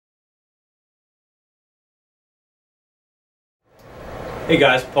Hey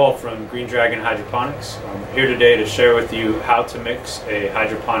guys, Paul from Green Dragon Hydroponics. I'm here today to share with you how to mix a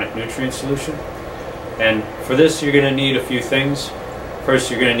hydroponic nutrient solution. And for this you're going to need a few things. First,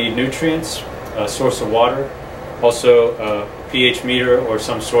 you're going to need nutrients, a source of water, also a pH meter or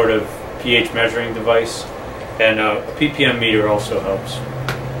some sort of pH measuring device, and a ppm meter also helps.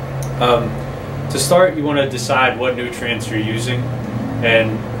 To start, you want to decide what nutrients you're using,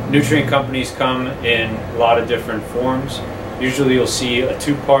 and nutrient companies come in a lot of different forms. Usually you'll see a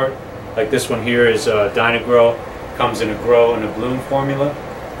two-part, like this one here is dyna-gro, comes in a grow and a bloom formula,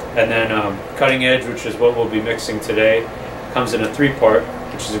 and then cutting edge, which is what we'll be mixing today, comes in a three-part,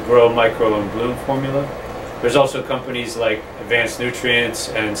 which is a grow, micro, and bloom formula. There's also companies like Advanced Nutrients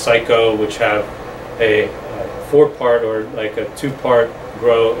and Psycho, which have a four-part or like a two-part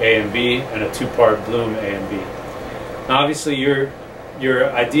grow A and B and a two-part bloom A and B. Now obviously your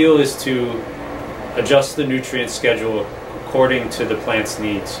ideal is to adjust the nutrient schedule according to the plant's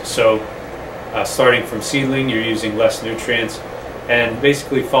needs. So starting from seedling, you're using less nutrients, and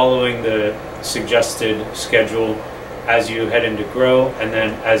basically following the suggested schedule as you head into grow, and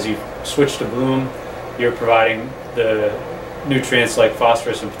then as you switch to bloom, you're providing the nutrients like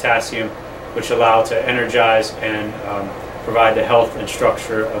phosphorus and potassium, which allow to energize and provide the health and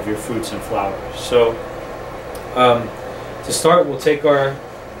structure of your fruits and flowers. So to start, we'll take our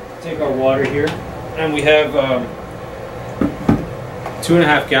water here, and we have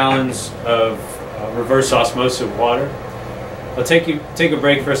 2.5 gallons of reverse osmosis water. I'll take a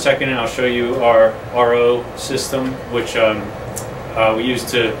break for a second, and I'll show you our RO system, which we use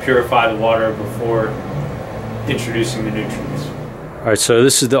to purify the water before introducing the nutrients. All right, so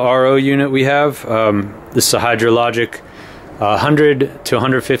this is the RO unit we have. This is a Hydrologic 100 to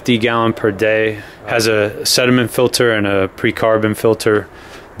 150 gallon per day. Has a sediment filter and a pre-carbon filter.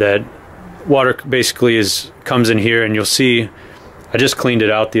 That water basically comes in here, and you'll see, I just cleaned it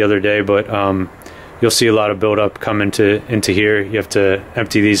out the other day, but you'll see a lot of buildup come into here. You have to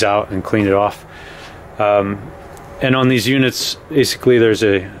empty these out and clean it off. And on these units, basically there's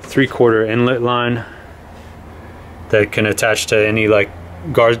a 3/4 inlet line that can attach to any like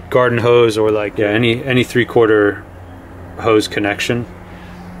garden hose or like any 3/4 hose connection,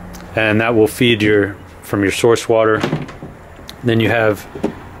 and that will feed from your source water. Then you have,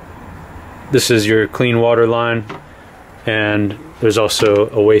 this is your clean water line, and there's also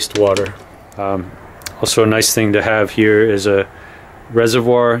a wastewater. Also a nice thing to have here is a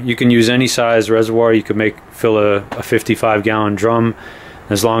reservoir. You can use any size reservoir. You could fill a 55 gallon drum,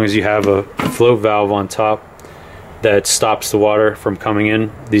 as long as you have a float valve on top that stops the water from coming in.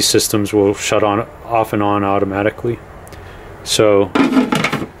 These systems will shut off and on automatically. So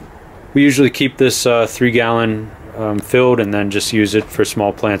we usually keep this 3 gallon filled, and then just use it for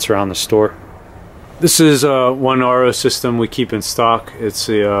small plants around the store. This is one RO system we keep in stock. It's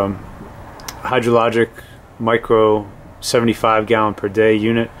a Hydrologic Micro 75 gallon per day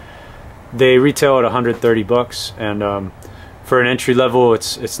unit. They retail at 130 bucks, and for an entry level,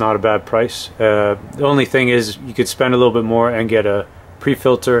 it's not a bad price. The only thing is you could spend a little bit more and get a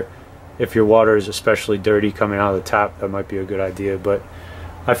pre-filter. If your water is especially dirty coming out of the tap, that might be a good idea, but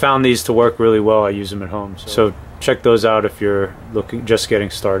I found these to work really well. I use them at home, so check those out if you're just getting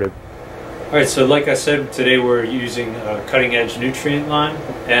started. Alright, so like I said, today we're using a cutting edge nutrient line,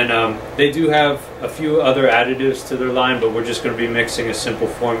 and they do have a few other additives to their line, but we're just going to be mixing a simple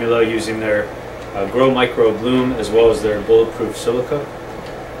formula using their Grow, Micro, Bloom, as well as their bulletproof silica.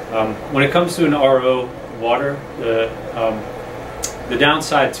 When it comes to an RO water, the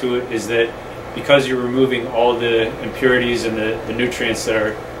downside to it is that because you're removing all the impurities and the nutrients that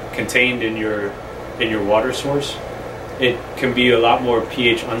are contained in your water source, it can be a lot more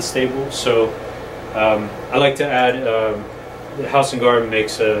pH unstable. So I like to add, the House and Garden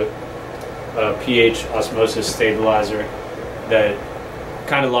makes a pH osmosis stabilizer that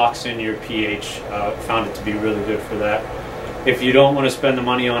kind of locks in your pH. Found it to be really good for that. If you don't want to spend the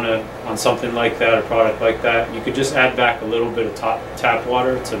money on something like that, a product like that, you could just add back a little bit of tap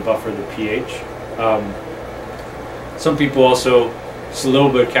water to buffer the pH. Some people also, just a little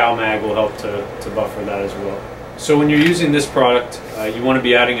bit of CalMag will help to buffer that as well. So when you're using this product, you want to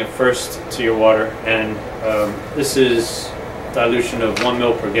be adding it first to your water, and this is dilution of 1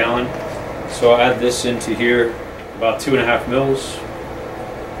 ml per gallon. So I'll add this into here, about 2.5 mils.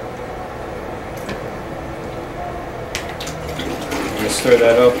 Stir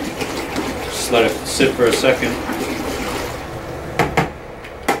that up, just let it sit for a second.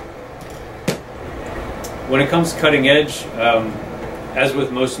 When it comes to cutting edge, as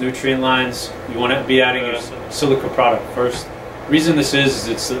with most nutrient lines, you want to be adding your silica product first. Reason this is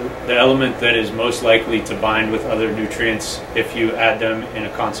it's the element that is most likely to bind with other nutrients if you add them in a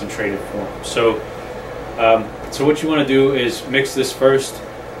concentrated form. So, so what you want to do is mix this first,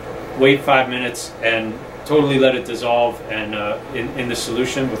 wait 5 minutes, and totally let it dissolve and in the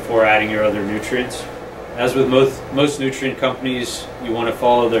solution before adding your other nutrients. As with most nutrient companies, you want to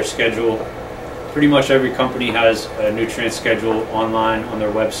follow their schedule. Pretty much every company has a nutrient schedule online on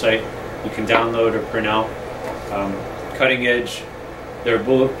their website. You can download or print out. Cutting Edge, their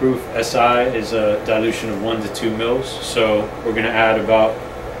bulletproof SI is a dilution of 1 to 2 mils. So we're going to add about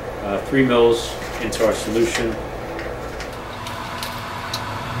 3 mils into our solution.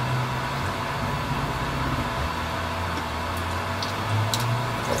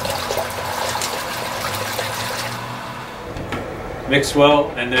 Mix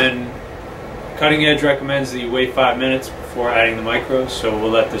well, and then Cutting Edge recommends that you wait 5 minutes before adding the micros, so we'll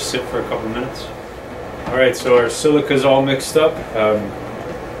let this sit for a couple minutes. Alright, so our silica is all mixed up.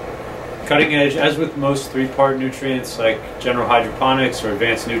 Cutting Edge, as with most 3-part nutrients like general hydroponics or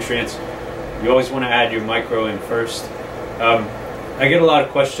advanced nutrients, you always want to add your micro in first. I get a lot of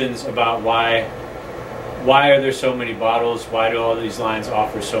questions about why are there so many bottles? Why do all these lines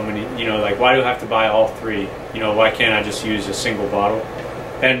offer so many, like why do I have to buy all 3? Why can't I just use a single bottle?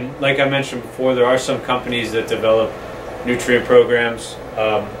 And like I mentioned before, there are some companies that develop nutrient programs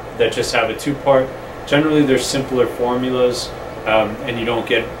that just have a 2-part. Generally, they're simpler formulas and you don't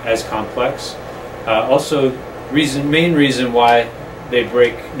get as complex. Also, main reason why they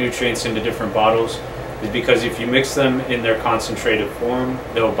break nutrients into different bottles is because if you mix them in their concentrated form,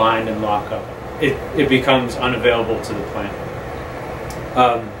 they'll bind and lock up. It becomes unavailable to the plant.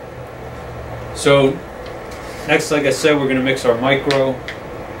 So next, like I said, we're going to mix our micro,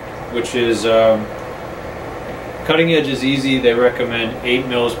 which is Cutting Edge is easy. They recommend 8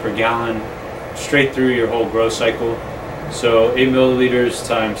 mils per gallon straight through your whole grow cycle. So 8 milliliters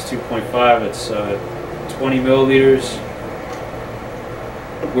times 2.5, it's 20 milliliters.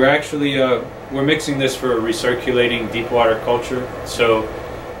 We're actually we're mixing this for a recirculating deep water culture. So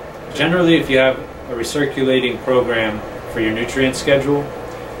generally, if you have a recirculating program for your nutrient schedule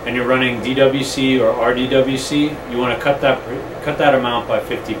and you're running DWC or RDWC, you want to cut that amount by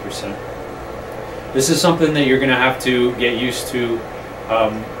 50%. This is something that you're going to have to get used to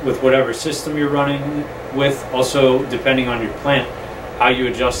with whatever system you're running with. Also, depending on your plant, how you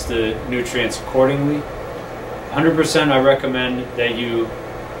adjust the nutrients accordingly. 100% I recommend that you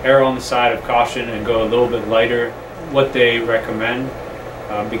err on the side of caution and go a little bit lighter what they recommend.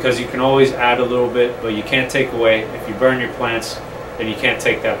 Because you can always add a little bit, but you can't take away. If you burn your plants, then you can't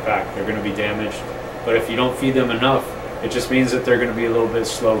take that back. They're going to be damaged. But if you don't feed them enough, it just means that they're going to be a little bit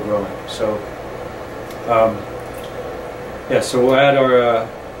slow growing. So, yeah, so we'll add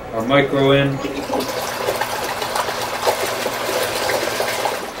our micro in.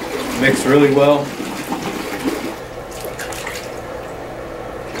 Mix really well.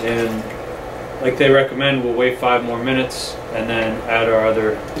 And like they recommend, we'll wait 5 more minutes and then add our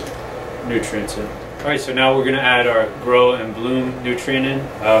other nutrients in. Alright, so now we're going to add our Grow and Bloom nutrient in.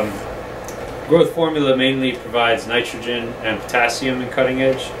 Growth formula mainly provides nitrogen and potassium in Cutting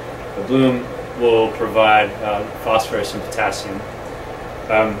Edge. The Bloom will provide phosphorus and potassium.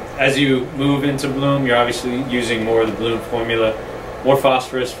 As you move into Bloom, you're obviously using more of the Bloom formula. More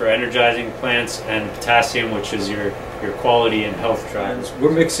phosphorus for energizing plants and potassium, which is your quality and health drivers.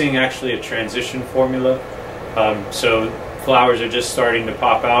 We're mixing actually a transition formula. So flowers are just starting to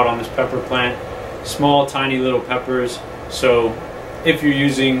pop out on this pepper plant. Small, tiny little peppers. So if you're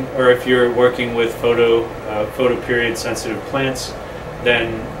using or if you're working with photo period sensitive plants,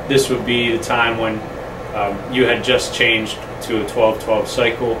 then this would be the time when you had just changed to a 12-12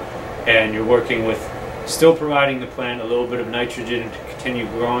 cycle and you're working with still providing the plant a little bit of nitrogen to continue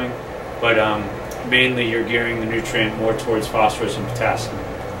growing, but mainly you're gearing the nutrient more towards phosphorus and potassium.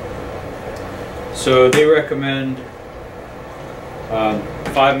 So they recommend 5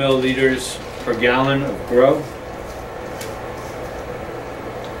 milliliters per gallon of grow.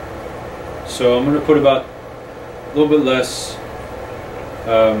 So I'm going to put about a little bit less.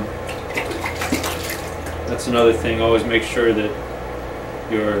 That's another thing. Always make sure that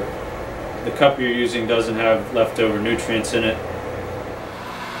the cup you're using doesn't have leftover nutrients in it.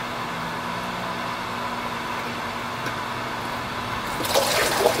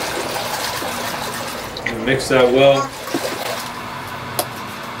 And mix that well.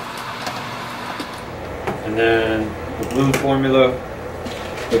 And then the Bloom formula,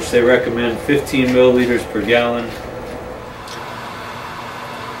 which they recommend 15 milliliters per gallon.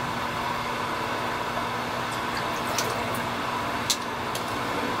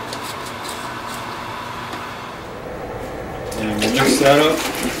 And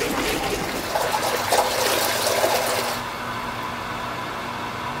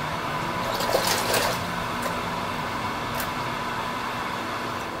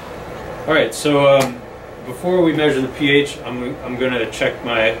All right, so before we measure the pH, I'm going to check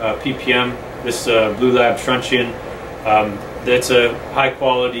my ppm. This Blue Lab Truncheon. That's a high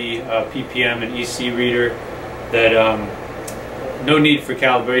quality ppm and EC reader that no need for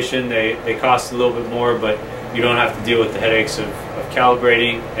calibration. They cost a little bit more, but you don't have to deal with the headaches of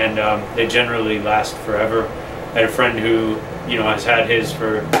calibrating, and they generally last forever. I had a friend who has had his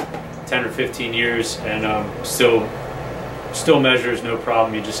for 10 or 15 years and still measures no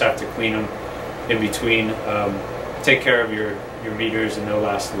problem. You just have to clean them in between. Take care of your meters and they'll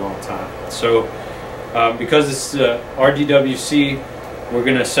last a long time. So because it's RDWC, we're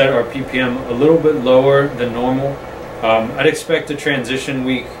going to set our ppm a little bit lower than normal. I'd expect a transition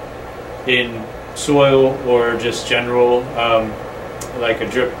week in soil or just general like a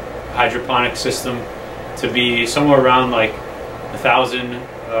drip hydroponic system to be somewhere around like 1,000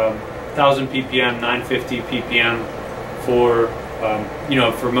 ppm, 950 ppm for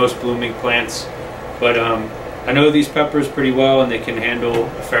for most blooming plants. But I know these peppers pretty well and they can handle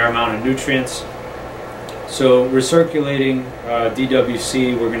a fair amount of nutrients. So recirculating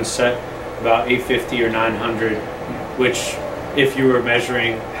DWC, we're going to set about 850 or 900, which if you were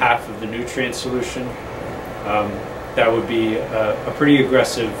measuring half of the nutrient solution, that would be a pretty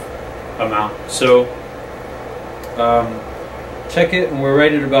aggressive amount. So check it, and we're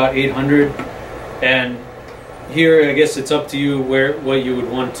right at about 800. And here, I guess it's up to you what you would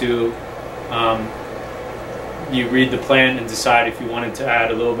want to. You read the plant and decide if you wanted to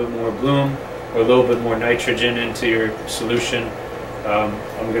add a little bit more bloom or a little bit more nitrogen into your solution.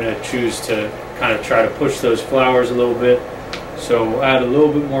 I'm going to choose to kind of try to push those flowers a little bit. So we'll add a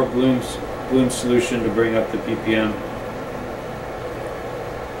little bit more bloom solution to bring up the ppm.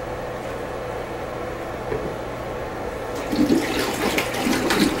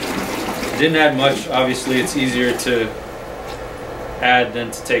 Didn't add much. Obviously it's easier to add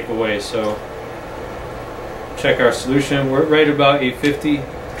than to take away. So check our solution. We're right about 850.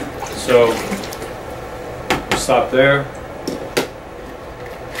 So we'll stop there.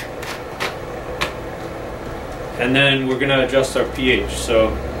 And then we're going to adjust our pH. So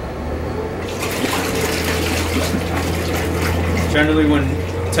generally when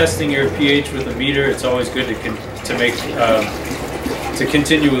testing your pH with a meter, it's always good to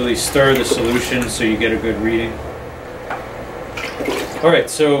continually stir the solution so you get a good reading. All right,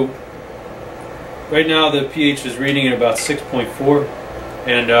 so right now the pH is reading at about 6.4,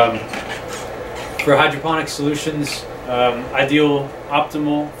 and for hydroponic solutions, ideal,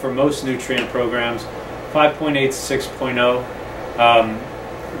 optimal for most nutrient programs, 5.8 to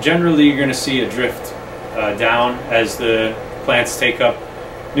 6.0. Generally, you're going to see a drift down as the plants take up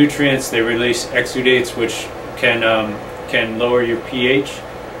nutrients. They release exudates, which can lower your pH,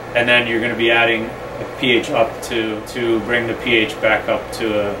 and then you're going to be adding a pH up to bring the pH back up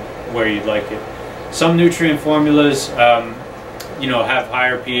to where you'd like it. Some nutrient formulas, have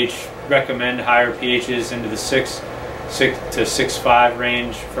higher pH. Recommend higher pHs into the 6 to 6.5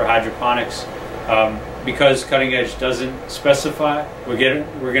 range for hydroponics. Because Cutting Edge doesn't specify, we're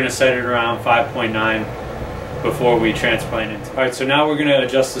going to set it around 5.9 before we transplant it. Alright, so now we're going to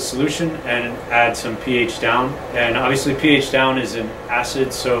adjust the solution and add some pH down. And obviously pH down is an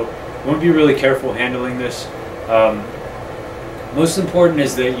acid, so you want to be really careful handling this. Most important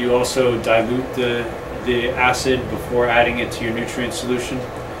is that you also dilute the acid before adding it to your nutrient solution.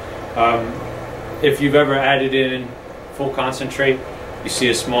 If you've ever added in full concentrate, you see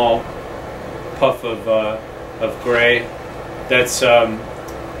a small puff of gray. That's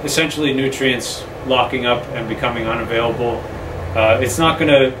essentially nutrients locking up and becoming unavailable. It's not going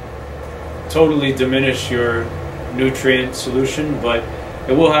to totally diminish your nutrient solution, but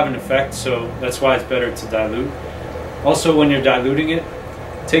it will have an effect, so that's why it's better to dilute. Also, when you're diluting it,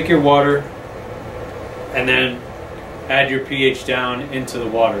 take your water and then add your pH down into the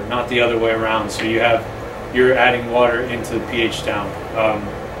water, not the other way around. So you're adding water into the pH down.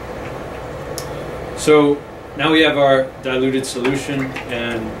 So now we have our diluted solution,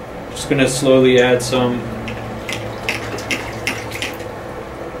 and just going to slowly add some.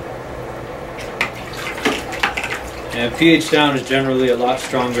 And pH down is generally a lot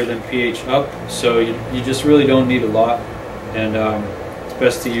stronger than pH up, so you just really don't need a lot. And it's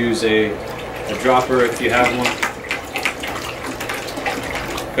best to use a dropper if you have one,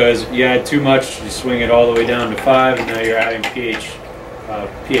 because you add too much, you swing it all the way down to 5, and now you're adding pH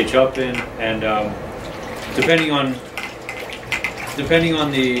up in, and depending on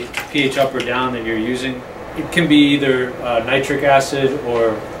the pH up or down that you're using, it can be either nitric acid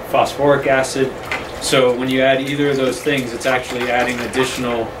or phosphoric acid. So when you add either of those things, it's actually adding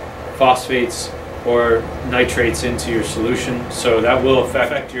additional phosphates or nitrates into your solution, so that will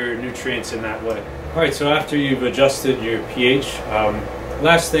affect your nutrients in that way. Alright, so after you've adjusted your pH,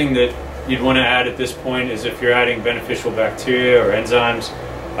 last thing that you'd want to add at this point is if you're adding beneficial bacteria or enzymes.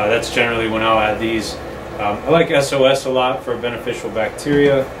 That's generally when I'll add these. I like SOS a lot for beneficial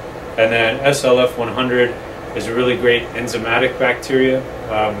bacteria, and then SLF 100 is a really great enzymatic bacteria.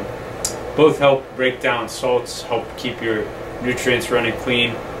 Both help break down salts, help keep your nutrients running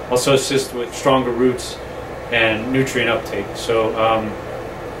clean, also assist with stronger roots and nutrient uptake. So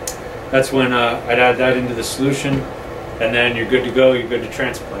that's when I'd add that into the solution, and then you're good to go, you're good to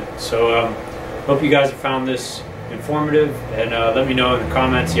transplant. So hope you guys have found this informative, and let me know in the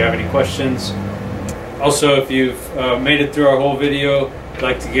comments if you have any questions. Also, if you've made it through our whole video, I'd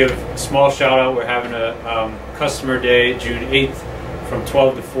like to give a small shout out. We're having a customer day June 8th from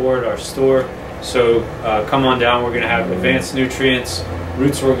 12 to 4 at our store. So come on down. We're going to have Advanced Nutrients,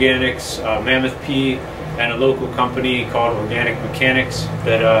 Roots Organics, Mammoth Pea, and a local company called Organic Mechanics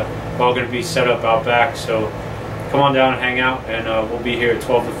that are all going to be set up out back. So come on down and hang out, and we'll be here at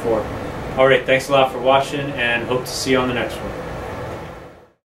 12 to 4. Alright, thanks a lot for watching, and hope to see you on the next one.